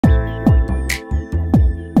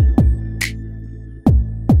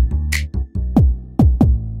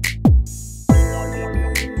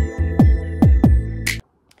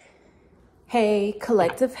Hey,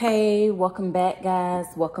 collective, hey, welcome back, guys.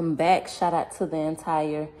 Welcome back. Shout out to the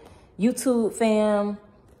entire YouTube fam.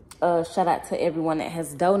 Shout out to everyone that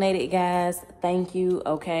has donated, guys. Thank you.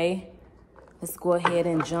 Okay, let's go ahead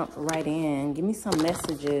and jump right in. Give me some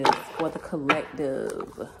messages for the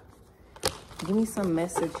collective. Give me some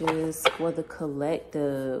messages for the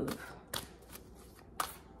collective.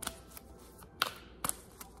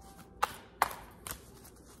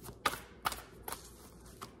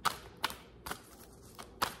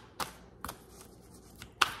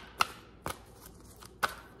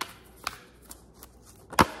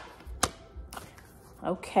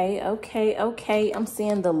 Okay. I'm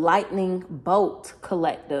seeing the lightning bolt,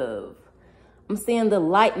 collective. I'm seeing the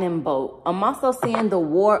lightning bolt. I'm also seeing the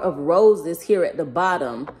War of Roses here at the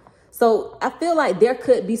bottom. So I feel like there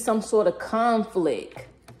could be some sort of conflict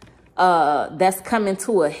that's coming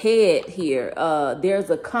to a head here. There's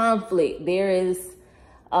a conflict. There is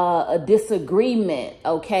a disagreement,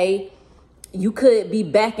 okay? You could be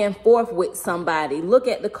back and forth with somebody. Look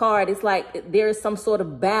at the card. It's like there is some sort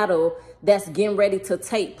of battle that's getting ready to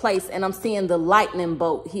take place. And I'm seeing the lightning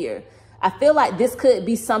bolt here. I feel like this could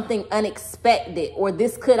be something unexpected, or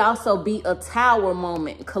this could also be a tower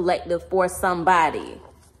moment, collective, for somebody.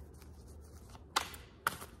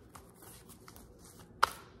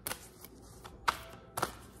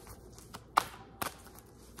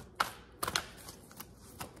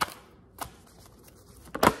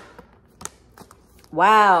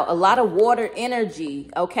 Wow, a lot of water energy,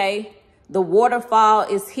 okay? The waterfall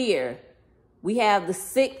is here. We have the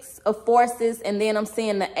 6 of forces, and then I'm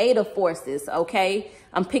seeing the 8 of forces, okay?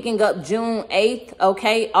 I'm picking up June 8th,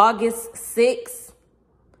 okay? August 6th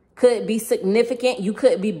could be significant. You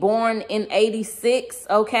could be born in 86,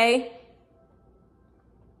 okay?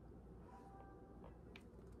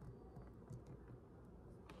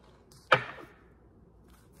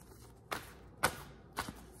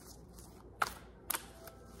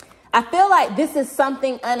 I feel like this is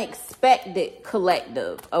something unexpected,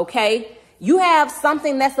 collective, okay? You have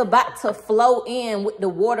something that's about to flow in with the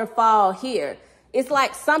waterfall here. It's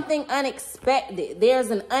like something unexpected. There's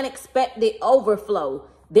an unexpected overflow.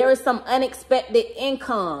 There is some unexpected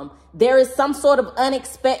income. There is some sort of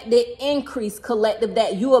unexpected increase, collective,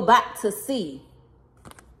 that you're about to see.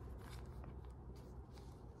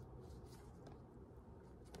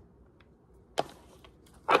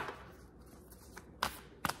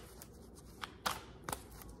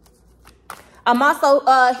 I'm also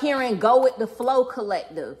hearing go with the flow,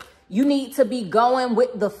 collective. You need to be going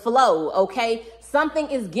with the flow, okay? Something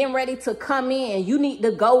is getting ready to come in. You need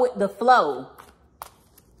to go with the flow.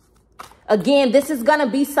 Again, this is going to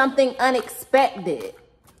be something unexpected.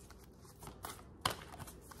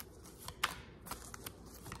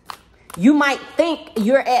 You might think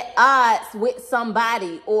you're at odds with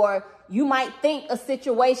somebody, or you might think a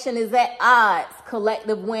situation is at odds,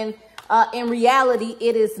 collective, when in reality,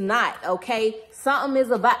 it is not, okay? Something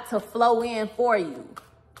is about to flow in for you.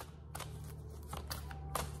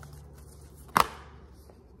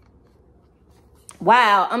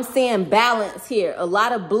 Wow, I'm seeing balance here. A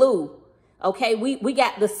lot of blue, okay? We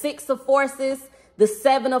got the 6 of forces, the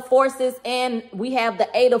 7 of forces, and we have the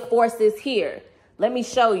 8 of forces here. Let me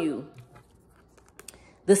show you.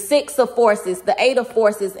 The 6 of forces, the 8 of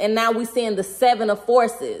forces, and now we're seeing the 7 of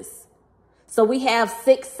forces. So we have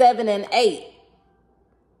 6, 7, and 8.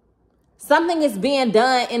 Something is being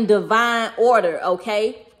done in divine order,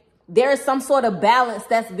 okay? There is some sort of balance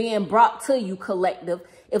that's being brought to you, collective.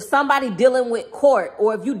 If somebody dealing with court,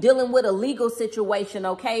 or if you dealing with a legal situation,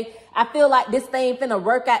 okay? I feel like this thing finna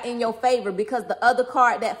work out in your favor, because the other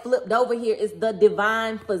card that flipped over here is the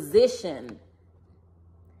divine physician.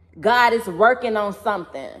 God is working on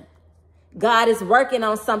something. God is working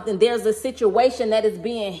on something. There's a situation that is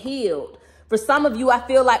being healed. For some of you, I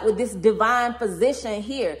feel like with this divine physician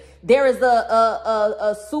here, there is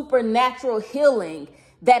a supernatural healing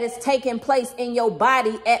that is taking place in your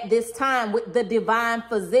body at this time with the divine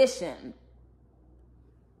physician.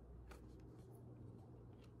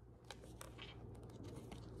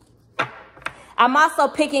 I'm also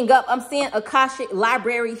picking up, I'm seeing Akashic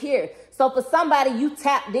library here. So for somebody, you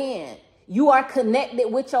tapped in. You are connected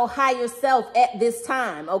with your higher self at this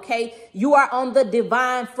time, okay? You are on the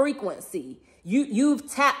divine frequency. You've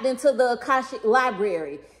tapped into the Akashic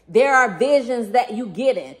library. There are visions that you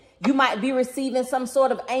get in. You might be receiving some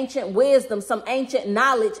sort of ancient wisdom, some ancient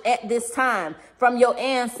knowledge at this time from your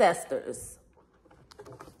ancestors.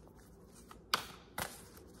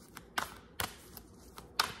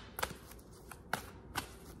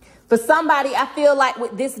 For somebody, I feel like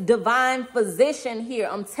with this divine physician here,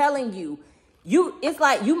 I'm telling you, it's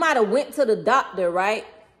like you might have went to the doctor, right?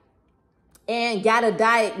 and got a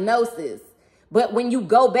diagnosis. But when you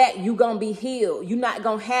go back, you're going to be healed. You're not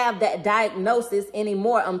going to have that diagnosis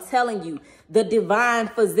anymore. I'm telling you, the divine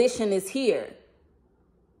physician is here.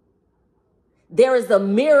 There is a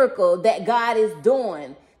miracle that God is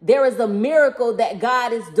doing. There is a miracle that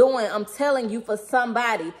God is doing. I'm telling you, for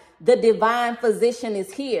somebody, the divine physician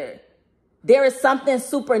is here. There is something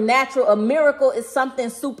supernatural. A miracle is something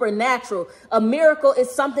supernatural. A miracle is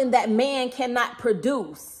something that man cannot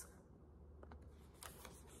produce.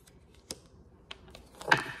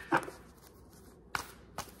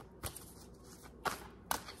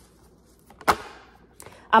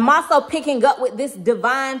 I'm also picking up with this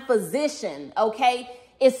divine physician, okay?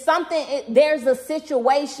 It's something, there's a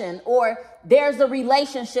situation or there's a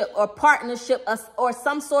relationship or partnership or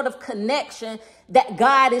some sort of connection that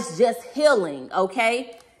God is just healing,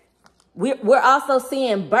 okay? We're also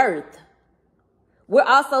seeing birth. We're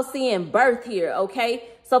also seeing birth here, okay?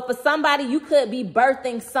 So for somebody, you could be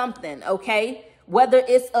birthing something, okay? Whether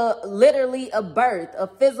it's literally a birth, a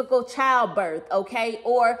physical childbirth, okay?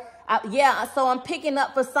 Or so I'm picking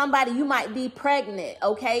up for somebody, you might be pregnant,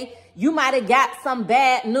 okay? You might have got some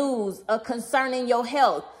bad news concerning your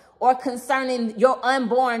health or concerning your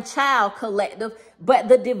unborn child, collective, but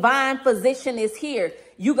the divine physician is here.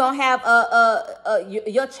 You're going to have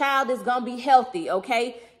your child is going to be healthy,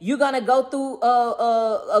 okay? You're going to go through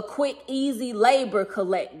a quick, easy labor,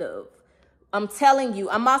 collective. I'm telling you,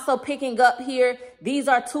 I'm also picking up here. These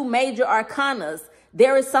are two major arcanas.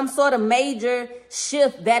 There is some sort of major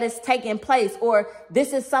shift that is taking place, or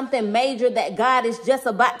this is something major that God is just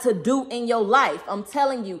about to do in your life. I'm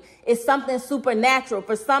telling you, it's something supernatural.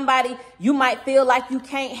 For somebody, you might feel like you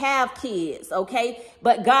can't have kids, okay?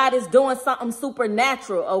 But God is doing something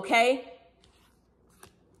supernatural, okay?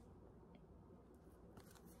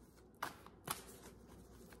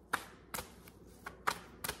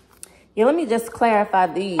 Yeah, let me just clarify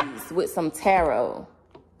these with some tarot.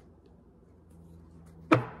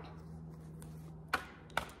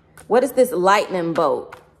 What is this lightning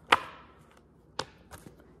bolt?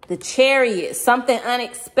 The Chariot, something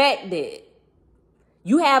unexpected.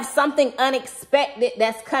 You have something unexpected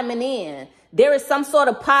that's coming in. There is some sort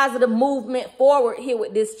of positive movement forward here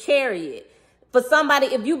with this Chariot. For somebody,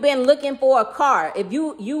 if you've been looking for a car, if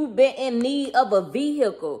you've been in need of a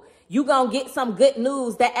vehicle, you're going to get some good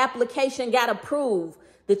news. That application got approved.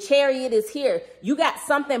 The Chariot is here. You got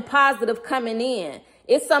something positive coming in.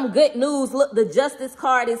 It's some good news. Look, the Justice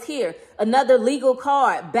card is here. Another legal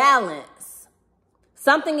card, balance.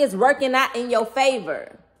 Something is working out in your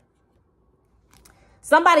favor.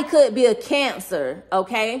 Somebody could be a Cancer,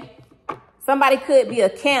 okay? Somebody could be a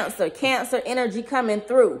Cancer. Cancer energy coming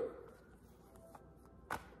through.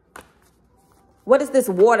 What is this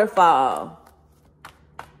waterfall?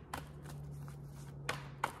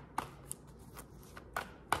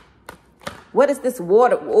 What is this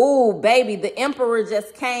water? Oh, baby, the Emperor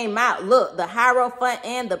just came out. Look, the Hierophant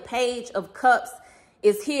and the Page of Cups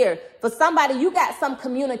is here. For somebody, you got some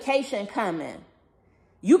communication coming.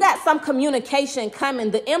 You got some communication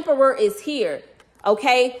coming. The Emperor is here,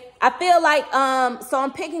 okay? I feel like, so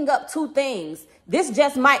I'm picking up two things. This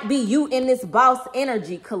just might be you in this boss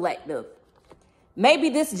energy, collective. Maybe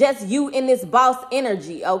this just you in this boss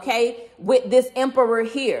energy, okay? With this Emperor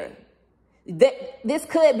here. This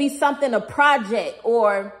could be something, a project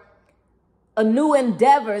or a new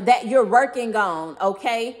endeavor that you're working on,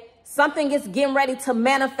 okay? Something is getting ready to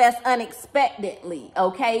manifest unexpectedly,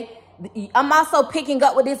 okay? I'm also picking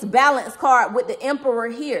up with this balance card with the Emperor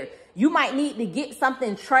here. You might need to get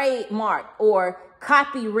something trademarked or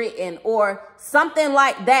copywritten or something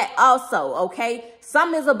like that also, okay?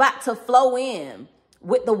 Something is about to flow in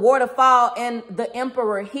with the waterfall and the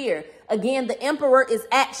Emperor here. Again, the Emperor is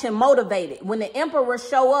action motivated. When the Emperor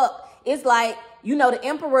show up, it's like, you know, the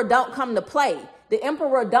Emperor don't come to play. The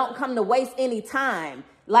Emperor don't come to waste any time.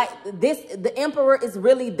 Like this, the Emperor is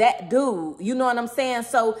really that dude. You know what I'm saying?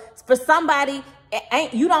 So for somebody,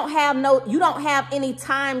 you don't have any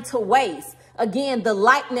time to waste. Again, the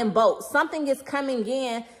lightning bolt, something is coming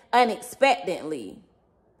in unexpectedly.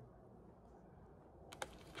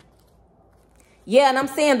 Yeah, and I'm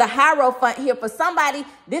saying the Hierophant here. For somebody,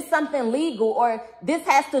 this something legal, or this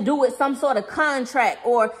has to do with some sort of contract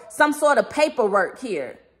or some sort of paperwork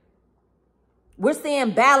here. We're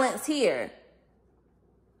seeing balance here.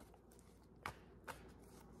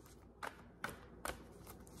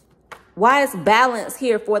 Why is balance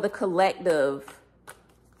here for the collective?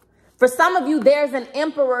 For some of you, there's an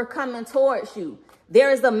Emperor coming towards you. There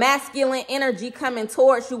is a masculine energy coming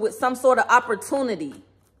towards you with some sort of opportunity.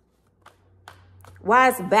 Why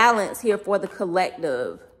is balance here for the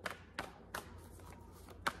collective?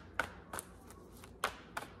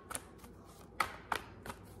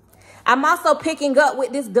 I'm also picking up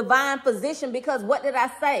with this divine physician because what did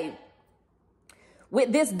I say?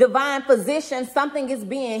 With this divine physician, something is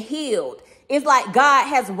being healed. It's like God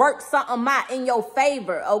has worked something out in your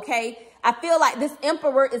favor, okay? I feel like this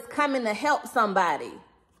emperor is coming to help somebody.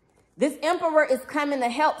 This emperor is coming to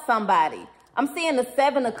help somebody. I'm seeing the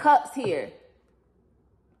 7 of Cups here.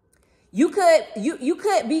 You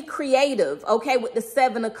could be creative, okay, with the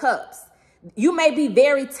 7 of Cups. You may be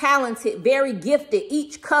very talented, very gifted.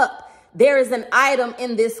 Each cup, there is an item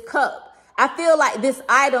in this cup. I feel like this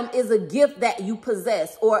item is a gift that you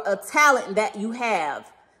possess or a talent that you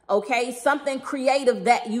have, okay? Something creative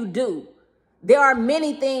that you do. There are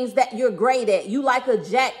many things that you're great at. You like a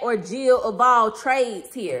Jack or Jill of all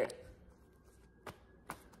trades here.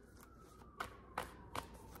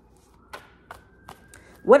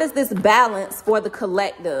 What is this balance for the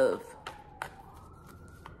collective?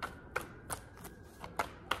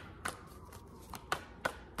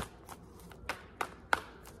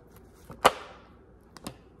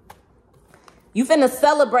 You finna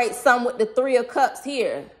celebrate some with the 3 of Cups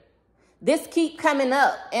here. This keep coming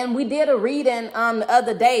up. And we did a reading the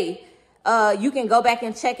other day. You can go back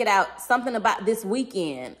and check it out. Something about this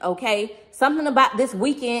weekend, okay? Something about this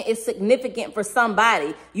weekend is significant for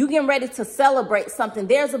somebody. You getting ready to celebrate something.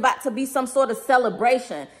 There's about to be some sort of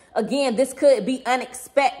celebration. Again, this could be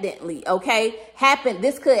unexpectedly, okay?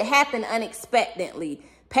 This could happen unexpectedly.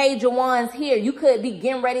 Page of Wands here. You could be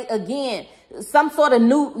getting ready again. Some sort of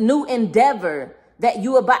new endeavor that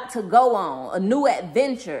you about to go on. A new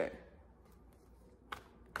adventure.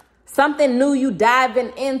 Something new you diving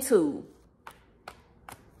into.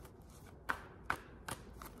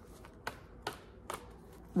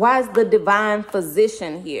 Why is the divine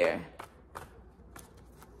physician here?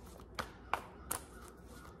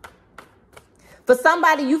 For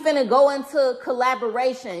somebody, you finna go into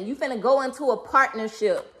collaboration. You finna go into a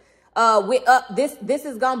partnership. This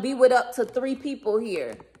is gonna be with up to 3 people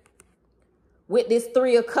here. With this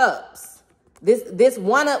 3 of Cups. This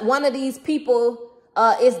one of these people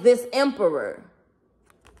is this emperor.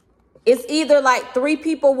 It's either like 3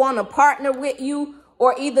 people want to partner with you,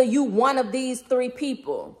 or either you one of these 3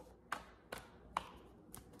 people.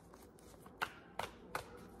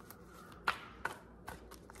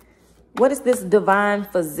 What is this divine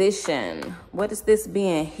physician? What is this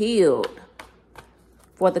being healed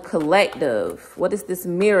for the collective? What is this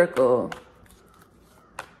miracle?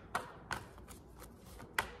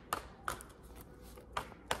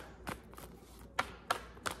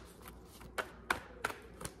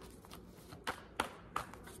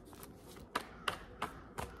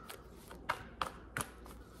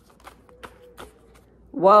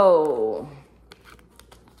 Whoa.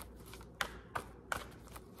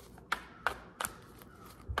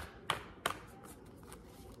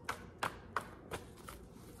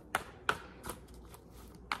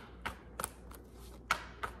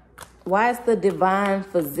 Why is the divine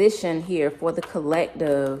physician here for the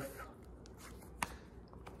collective?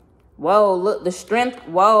 Whoa, look, the strength.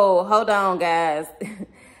 Whoa, hold on, guys.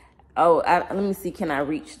 Let me see. Can I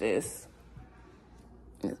reach this?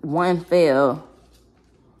 1 fell.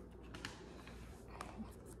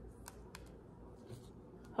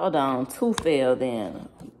 Hold on, 2 fell then.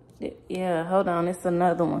 Yeah, hold on, it's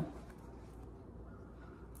another one.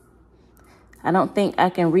 I don't think I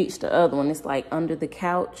can reach the other one. It's like under the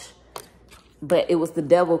couch. But it was the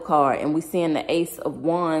Devil card, and we seeing the Ace of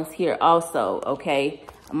Wands here also, okay?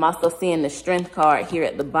 I'm also seeing the Strength card here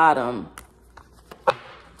at the bottom.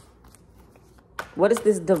 What is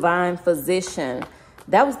this divine physician?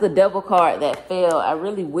 That was the Devil card that fell. I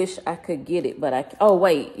really wish I could get it, but oh,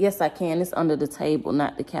 wait. Yes, I can. It's under the table,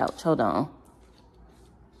 not the couch. Hold on.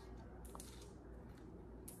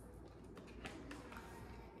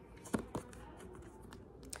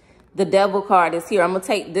 The Devil card is here. I'm going to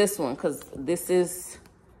take this one because this is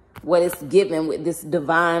what it's given with this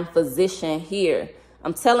divine physician here.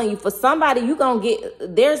 I'm telling you, for somebody,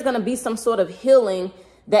 there's going to be some sort of healing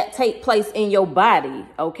that take place in your body,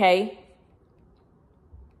 okay?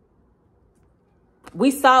 We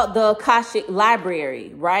saw the Akashic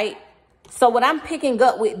library, right? So what I'm picking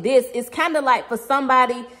up with this is kind of like for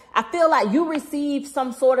somebody, I feel like you received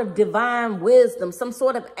some sort of divine wisdom, some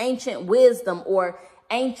sort of ancient wisdom or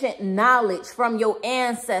ancient knowledge from your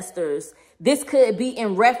ancestors. This could be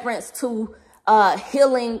in reference to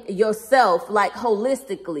healing yourself, like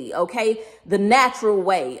holistically, okay? The natural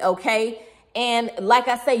way, okay? And like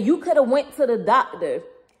I say, you could have went to the doctor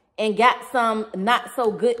and got some not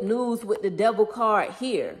so good news with the Devil card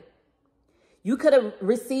here. You could have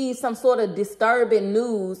received some sort of disturbing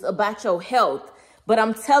news about your health. But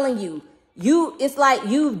I'm telling you, It's like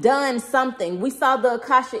you've done something. We saw the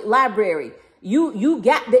Akashic library. You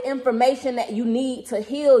got the information that you need to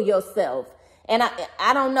heal yourself. And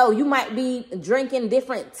I don't know, you might be drinking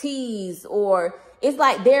different teas, or it's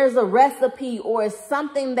like there's a recipe or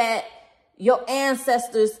something that your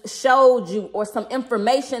ancestors showed you, or some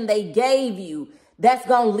information they gave you that's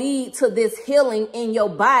going to lead to this healing in your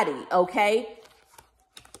body, okay?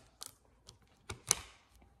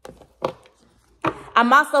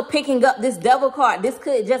 I'm also picking up this devil card. This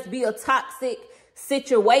could just be a toxic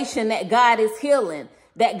situation that God is healing,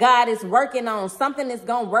 that God is working on. Something that's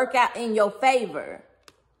going to work out in your favor.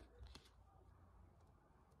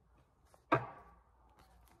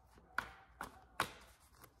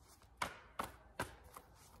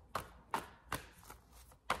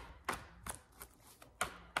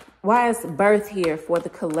 Why is birth here for the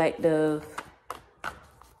collective?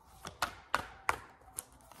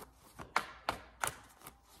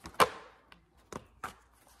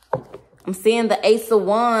 I'm seeing the Ace of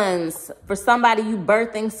Wands. For somebody, you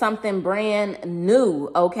birthing something brand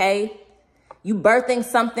new, okay? You birthing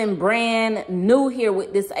something brand new here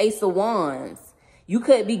with this Ace of Wands. You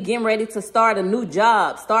could be getting ready to start a new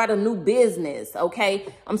job, start a new business, okay?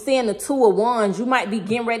 I'm seeing the Two of Wands. You might be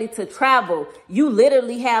getting ready to travel. You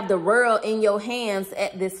literally have the world in your hands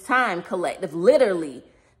at this time, collective. Literally,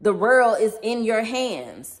 the world is in your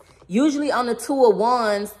hands. Usually on the Two of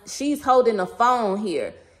Wands, she's holding a phone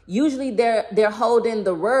here. Usually they're holding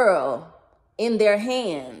the world in their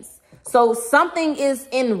hands. So something is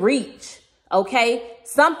in reach, okay?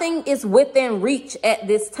 Something is within reach at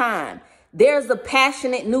this time. There's a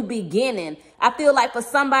passionate new beginning. I feel like for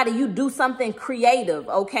somebody, you do something creative,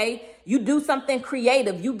 okay? You do something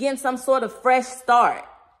creative. You getting some sort of fresh start.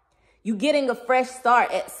 You getting a fresh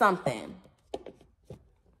start at something.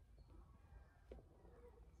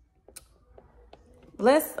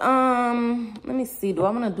 Let's, let me see. Do I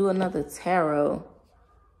want to do another tarot?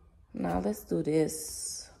 No, let's do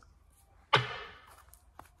this.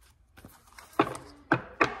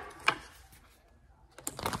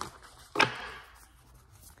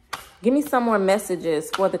 Give me some more messages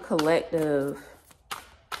for the collective.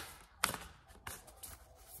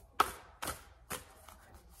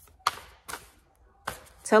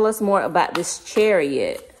 Tell us more about this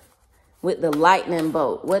Chariot with the lightning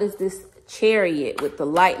bolt. What is this Chariot with the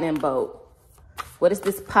lightning bolt? What is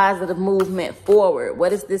this positive movement forward?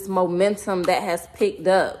 What is this momentum that has picked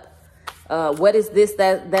up? What is this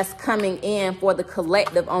that's coming in for the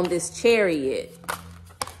collective on this Chariot?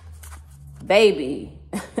 Baby.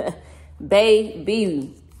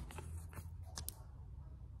 Baby.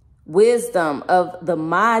 Wisdom of the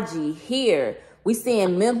Magi here. We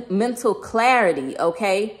seeing mental clarity,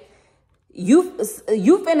 okay? You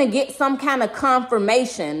finna get some kind of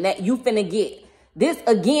confirmation that you finna get. This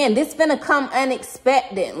finna come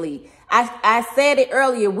unexpectedly. I said it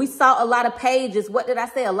earlier. We saw a lot of pages. What did I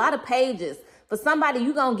say? A lot of pages. For somebody,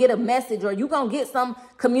 you gonna get a message, or you gonna get some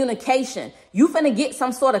communication. You finna get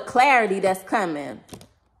some sort of clarity that's coming.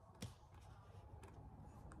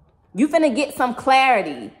 You finna get some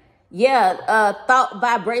clarity. Yeah, thought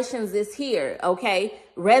vibrations is here, okay?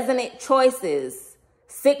 Resonant choices,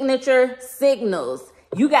 signature signals.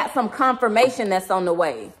 You got some confirmation that's on the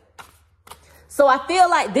way. So I feel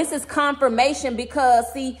like this is confirmation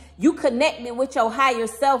because, see, you connected with your higher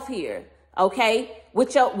self here, okay?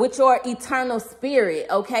 With your eternal spirit,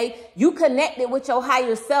 okay? You connected with your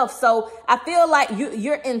higher self. So I feel like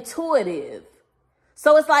you're intuitive.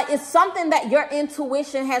 So it's like it's something that your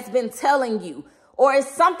intuition has been telling you, or it's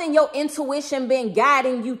something your intuition been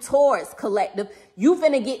guiding you towards, collective. You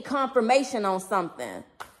finna get confirmation on something.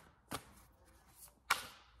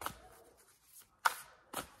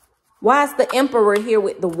 Why is the Emperor here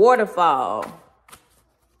with the waterfall?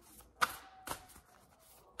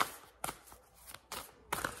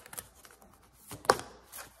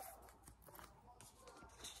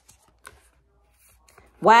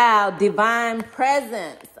 Wow, divine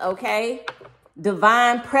presence, okay?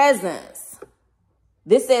 Divine presence.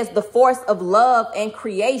 This says the force of love and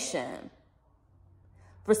creation.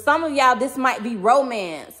 For some of y'all, this might be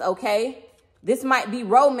romance, okay? This might be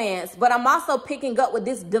romance, but I'm also picking up with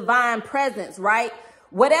this divine presence, right?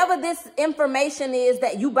 Whatever this information is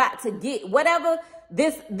that you about to get, whatever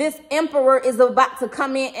this Emperor is about to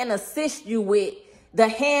come in and assist you with, the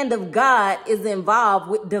hand of God is involved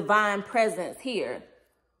with divine presence here.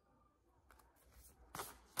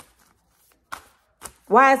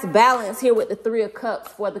 Why is balance here with the Three of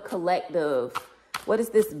Cups for the collective? What is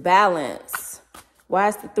this balance? Why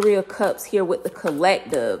is the Three of Cups here with the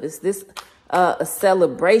collective? Is this a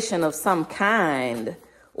celebration of some kind?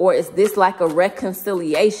 Or is this like a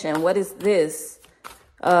reconciliation? What is this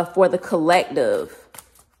for the collective?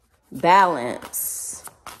 Balance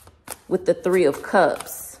with the Three of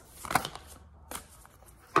Cups.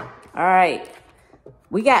 All right.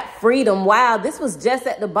 We got freedom. Wow, this was just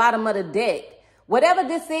at the bottom of the deck. Whatever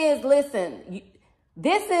this is, listen,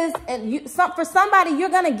 this is, and for somebody, you're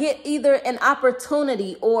going to get either an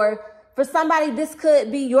opportunity, or for somebody, this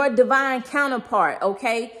could be your divine counterpart,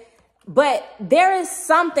 okay? But there is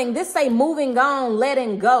something, this say moving on,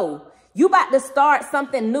 letting go. You about to start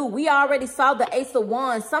something new. We already saw the Ace of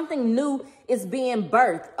Wands. Something new is being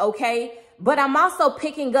birthed, okay? But I'm also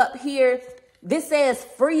picking up here, this says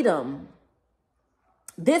freedom.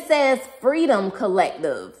 This says freedom,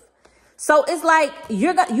 collective. So it's like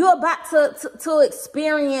you're about to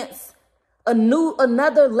experience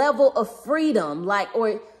another level of freedom,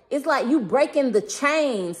 or it's like you breaking the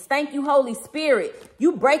chains. Thank you, Holy Spirit.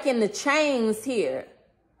 You breaking the chains here.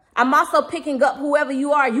 I'm also picking up whoever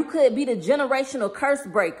you are. You could be the generational curse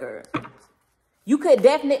breaker. You could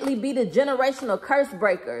definitely be the generational curse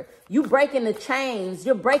breaker. You breaking the chains.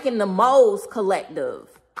 You're breaking the molds, collective.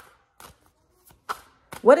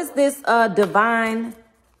 What is this divine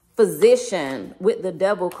physician with the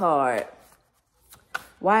devil card?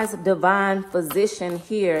 Why is divine physician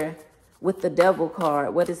here with the devil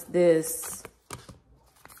card? What is this?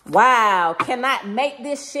 Wow, cannot make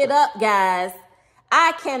this shit up, guys.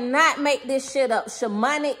 I cannot make this shit up.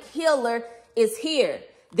 Shamanic healer is here.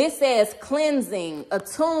 This says cleansing,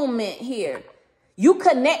 attunement here. You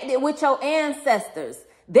connected with your ancestors.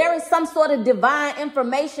 There is some sort of divine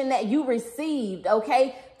information that you received,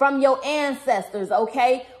 okay, from your ancestors,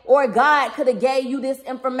 okay? Or God could have gave you this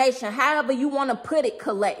information, however you want to put it,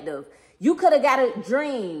 collective. You could have got a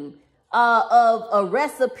dream of a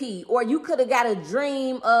recipe, or you could have got a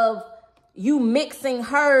dream of you mixing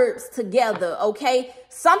herbs together, okay?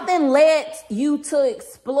 Something led you to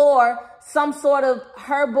explore some sort of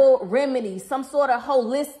herbal remedy, some sort of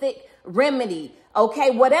holistic remedy,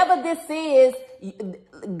 okay? Whatever this is,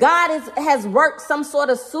 God has worked some sort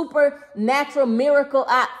of supernatural miracle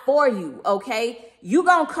out for you, okay? You're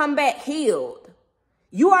going to come back healed.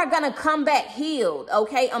 You are going to come back healed,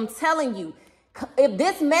 okay? I'm telling you, if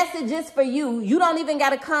this message is for you, you don't even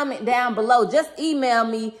got to comment down below. Just email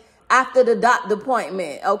me after the doctor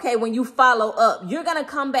appointment, okay? When you follow up, you're going to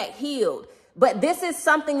come back healed. But this is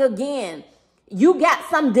something, again, you got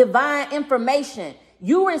some divine information.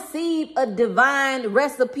 You receive a divine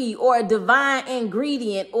recipe or a divine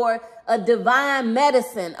ingredient or a divine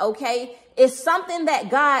medicine, okay? It's something that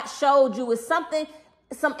God showed you. It's something,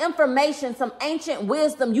 some information, some ancient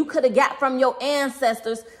wisdom you could have got from your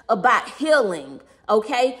ancestors about healing,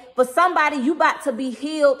 okay? For somebody, you about to be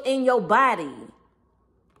healed in your body.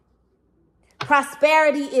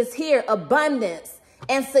 Prosperity is here. Abundance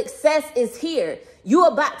and success is here. You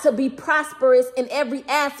about to be prosperous in every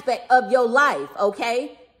aspect of your life,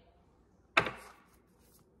 okay?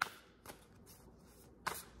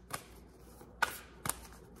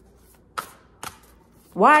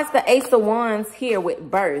 Why is the Ace of Wands here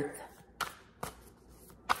with birth?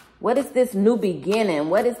 What is this new beginning?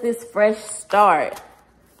 What is this fresh start?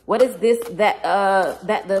 What is this that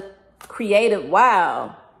the creative,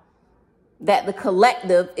 wow, that the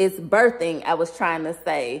collective is birthing, I was trying to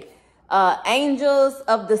say. Angels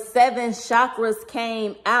of the 7 chakras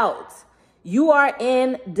came out. You are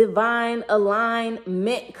in divine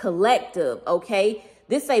alignment, collective, okay?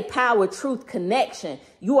 This is a power truth connection.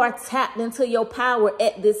 You are tapped into your power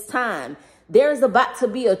at this time. There's about to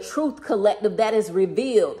be a truth collective that is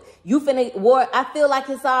revealed. I feel like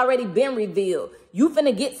it's already been revealed. You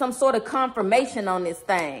finna get some sort of confirmation on this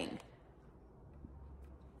thing.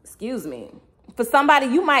 Excuse me. For somebody,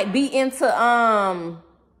 you might be into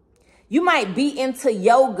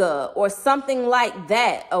yoga or something like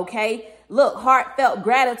that, okay? Look, heartfelt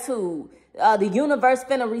gratitude. The universe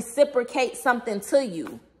finna reciprocate something to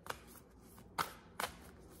you.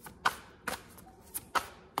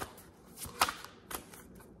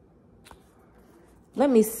 Let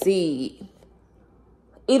me see.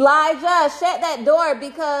 Elijah, shut that door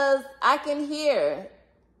because I can hear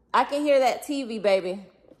that TV, baby.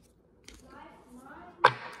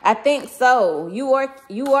 I think so. You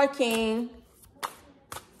are king.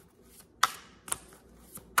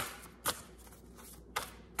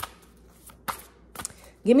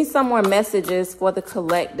 Give me some more messages for the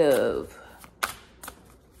collective.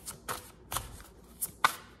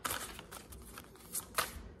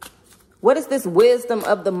 What is this wisdom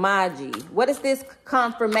of the Magi? What is this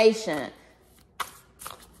confirmation?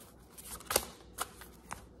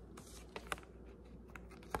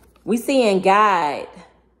 We see in guide.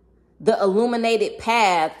 the illuminated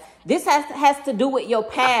path. This has to do with your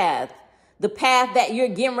path, the path that you're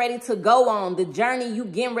getting ready to go on, the journey you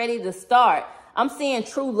getting ready to start. I'm seeing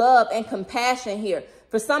true love and compassion here.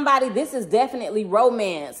 For somebody, this is definitely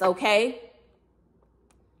romance, okay?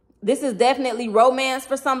 This is definitely romance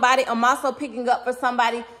for somebody. I'm also picking up for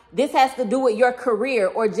somebody, this has to do with your career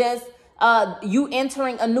or just you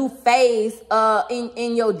entering a new phase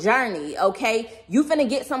in your journey, okay? You finna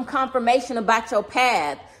get some confirmation about your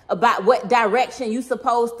path, about what direction you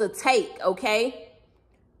supposed to take, okay?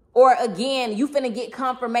 Or again, you finna get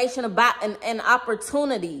confirmation about an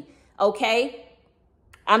opportunity, okay?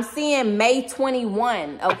 I'm seeing May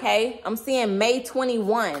 21, okay? I'm seeing May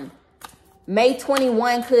 21. May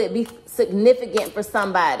 21 could be significant for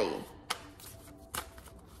somebody.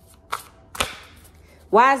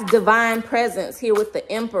 Why is divine presence here with the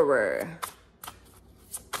Emperor?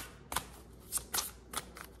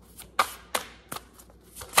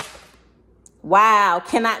 Wow,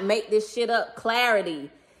 cannot make this shit up.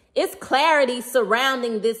 Clarity. It's clarity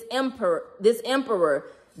surrounding this emperor.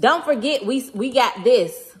 Don't forget, we got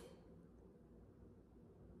this.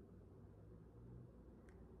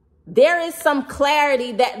 There is some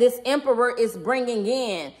clarity that this emperor is bringing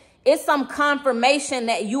in. It's some confirmation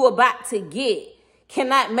that you about to get.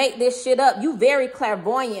 Cannot make this shit up. You very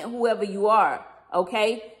clairvoyant, whoever you are,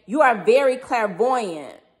 okay? You are very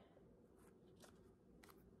clairvoyant.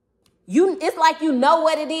 It's like you know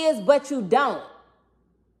what it is, but you don't.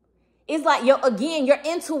 It's like, your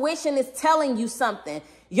intuition is telling you something.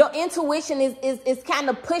 Your intuition is kind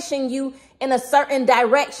of pushing you in a certain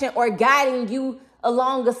direction or guiding you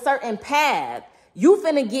along a certain path. You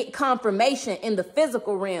finna get confirmation in the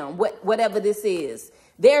physical realm, whatever this is.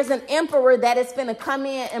 There's an emperor that is finna come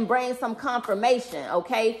in and bring some confirmation,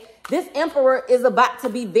 okay? This emperor is about to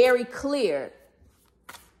be very clear.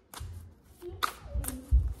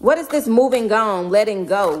 What is this moving on, letting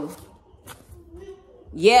go?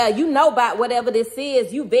 Yeah, you know about whatever this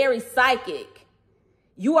is. You very psychic.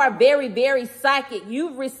 You are very, very psychic.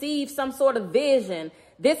 You've received some sort of vision.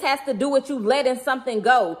 This has to do with you letting something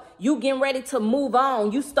go. You getting ready to move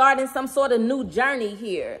on. You starting some sort of new journey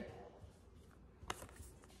here.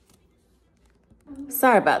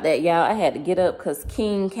 Sorry about that, y'all. I had to get up because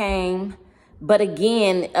King came. But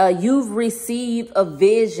again, you've received a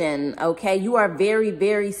vision, okay? You are very,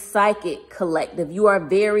 very psychic, collective. You are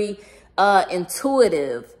very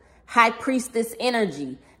intuitive, high priestess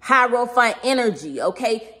energy, hierophant energy,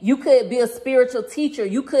 okay? You could be a spiritual teacher.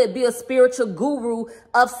 You could be a spiritual guru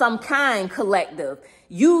of some kind, collective.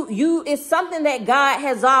 It's something that God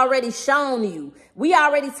has already shown you. We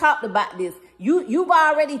already talked about this. You've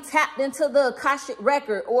already tapped into the Akashic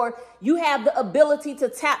record, or you have the ability to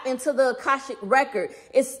tap into the Akashic record.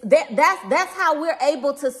 That's how we're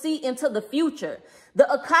able to see into the future.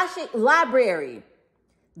 The Akashic library.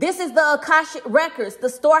 This is the Akashic records, the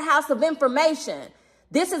storehouse of information.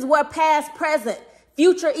 This is where past, present,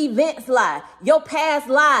 future events lie. Your past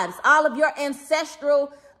lives, all of your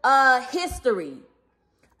ancestral history.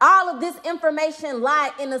 All of this information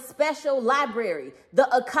lie in a special library, the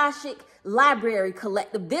Akashic library,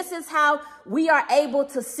 collective. This is how we are able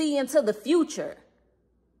to see into the future.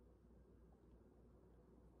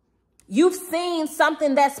 You've seen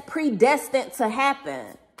something that's predestined to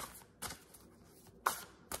happen.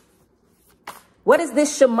 What is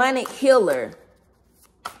this shamanic healer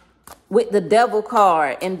with the devil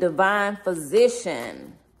card and divine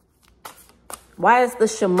physician? Why is the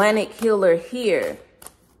shamanic healer here?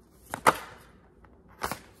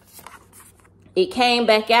 It came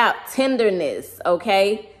back out, tenderness,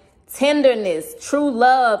 okay? Tenderness, true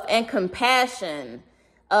love, and compassion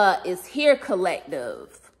is here,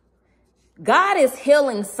 collective. God is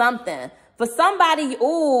healing something. For somebody,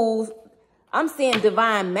 ooh, I'm seeing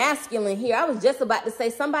divine masculine here. I was just about to say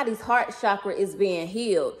somebody's heart chakra is being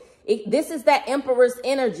healed. This is that emperor's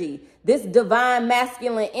energy, this divine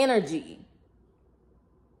masculine energy.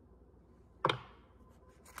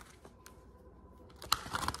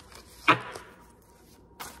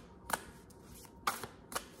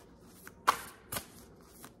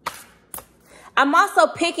 I'm also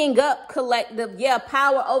picking up, collective,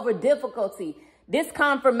 power over difficulty, this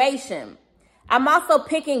confirmation. I'm also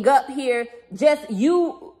picking up here just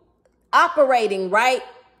you operating, right,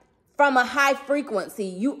 from a high frequency.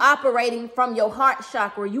 You operating from your heart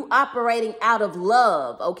chakra. You operating out of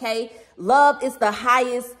love, okay? Love is the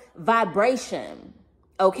highest vibration,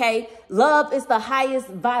 okay? Love is the highest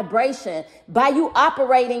vibration. By you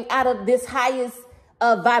operating out of this highest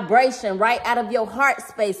vibration, right, out of your heart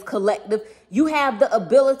space, collective, you have the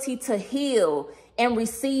ability to heal and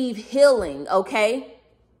receive healing, okay?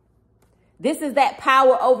 This is that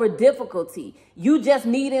power over difficulty. You just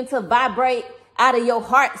needing to vibrate out of your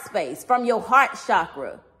heart space, from your heart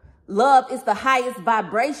chakra. Love is the highest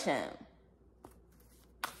vibration.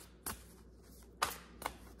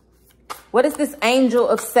 What is this angel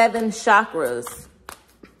of 7 chakras?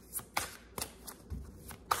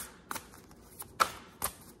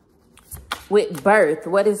 With birth,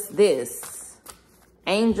 what is this?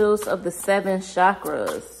 Angels of the 7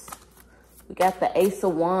 chakras. We got the Ace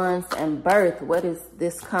of Wands and birth. What is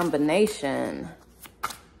this combination?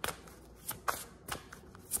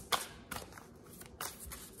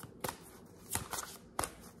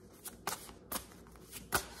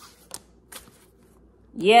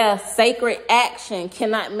 Yeah, sacred action.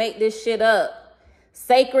 Cannot make this shit up.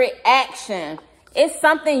 Sacred action. It's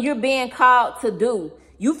something you're being called to do.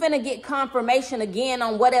 You finna get confirmation again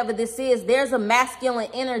on whatever this is. There's a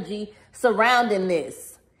masculine energy surrounding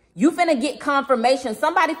this. You finna get confirmation.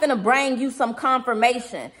 Somebody finna bring you some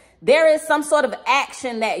confirmation. There is some sort of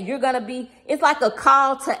action that you're gonna be. It's like a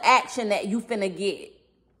call to action that you finna get.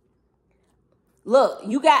 Look,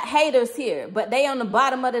 you got haters here, but they on the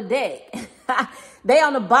bottom of the deck. They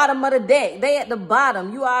on the bottom of the deck. They at the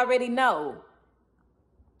bottom. You already know.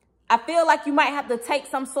 I feel like you might have to take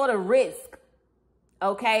some sort of risk.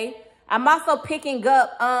 Okay. I'm also picking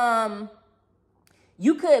up,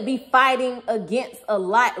 you could be fighting against a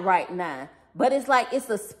lot right now, but it's like it's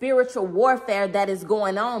a spiritual warfare that is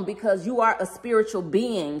going on because you are a spiritual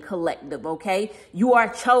being, collective. Okay. You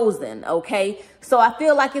are chosen. Okay. So I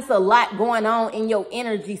feel like it's a lot going on in your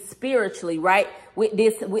energy spiritually, right? With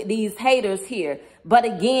these haters here. But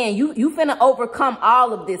again, you finna overcome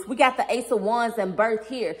all of this. We got the Ace of Wands and birth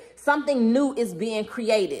here. Something new is being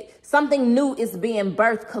created. Something new is being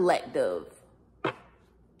birthed, collective.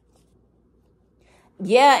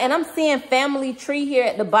 Yeah, and I'm seeing family tree here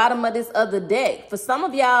at the bottom of this other deck. For some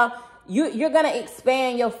of y'all, you're going to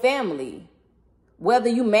expand your family. Whether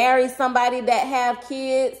you marry somebody that have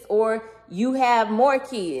kids or you have more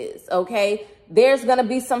kids, okay? There's going to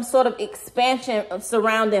be some sort of expansion of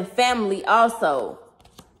surrounding family also.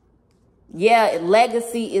 Yeah,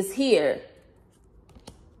 legacy is here.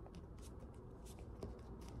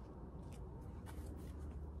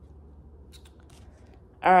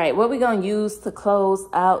 All right, what are we going to use to close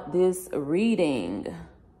out this reading?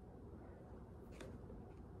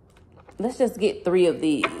 Let's just get 3 of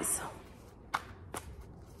these.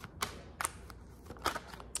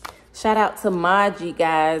 Shout out to Maji,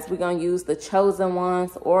 guys. We're going to use the Chosen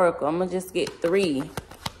Ones Oracle. I'm going to just get 3.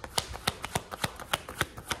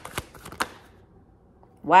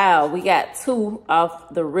 Wow, we got 2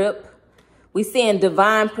 off the rip. We're seeing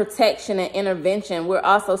divine protection and intervention. We're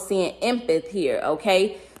also seeing empath here,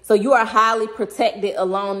 okay? So you are highly protected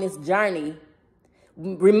along this journey.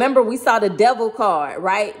 Remember, we saw the devil card,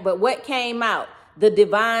 right? But what came out? The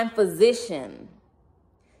divine physician,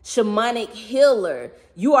 shamanic healer.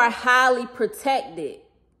 You are highly protected.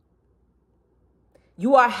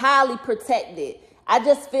 You are highly protected. I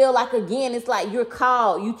just feel like, again, it's like you're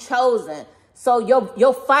called, you chosen. So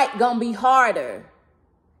your fight gonna be harder.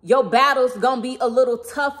 Your battle's gonna be a little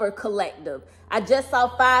tougher, collective. I just saw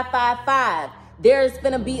 555. There's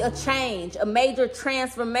gonna be a change, a major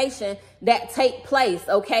transformation that take place,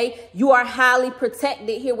 okay? You are highly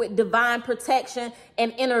protected here with divine protection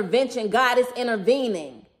and intervention. God is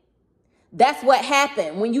intervening. That's what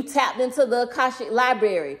happened when you tapped into the Akashic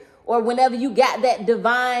library, or whenever you got that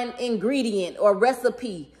divine ingredient or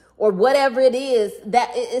recipe or whatever it is,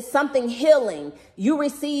 that is something healing. You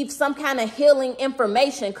received some kind of healing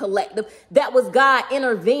information, collective. That was God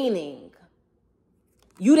intervening.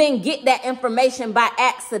 You didn't get that information by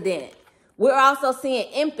accident. We're also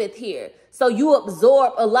seeing empath here. So you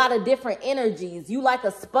absorb a lot of different energies. You like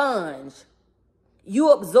a sponge.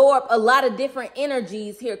 You absorb a lot of different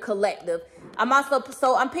energies here, collective.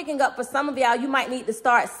 I'm picking up for some of y'all, you might need to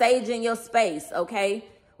start saging your space, okay?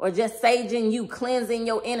 Or just saging you, cleansing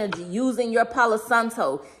your energy, using your Palo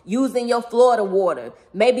Santo, using your Florida water.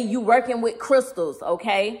 Maybe you working with crystals,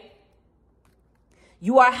 okay?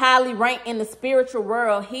 You are highly ranked in the spiritual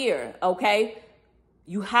world here, okay?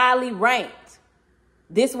 You highly ranked.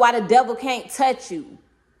 This is why the devil can't touch you.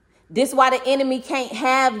 This is why the enemy can't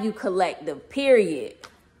have you, collective, period.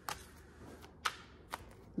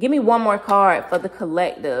 Give me one more card for the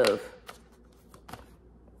collective.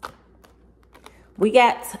 We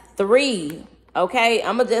got 3, okay?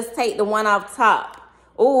 I'm going to just take the one off top.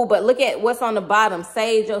 Oh, but look at what's on the bottom.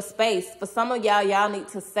 Sage your space. For some of y'all need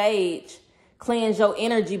to sage. Cleanse your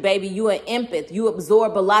energy, baby. You an empath. You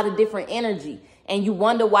absorb a lot of different energy. and you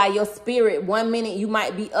wonder why your spirit, 1 minute you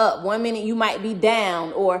might be up, 1 minute you might be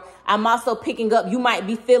down. Or I'm also picking up, you might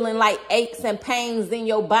be feeling like aches and pains in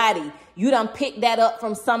your body. You done picked that up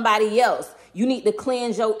from somebody else. You need to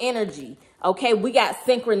cleanse your energy. Okay, we got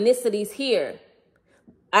synchronicities here.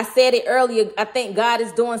 I said it earlier, I think God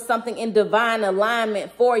is doing something in divine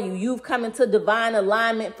alignment for you. You've come into divine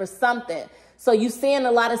alignment for something. So you're seeing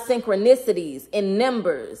a lot of synchronicities in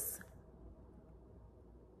numbers.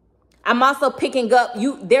 I'm also picking up,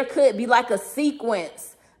 there could be like a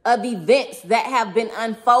sequence of events that have been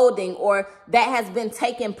unfolding or that has been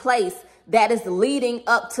taking place that is leading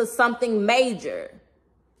up to something major.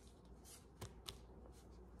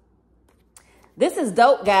 This is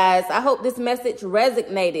dope, guys. I hope this message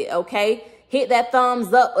resonated, okay? Hit that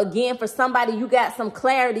thumbs up again for somebody. You got some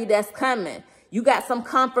clarity that's coming. You got some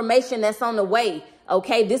confirmation that's on the way,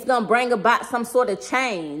 okay? This is going to bring about some sort of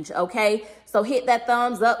change, okay? So hit that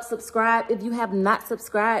thumbs up, subscribe if you have not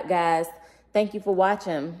subscribed, guys. Thank you for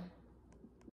watching.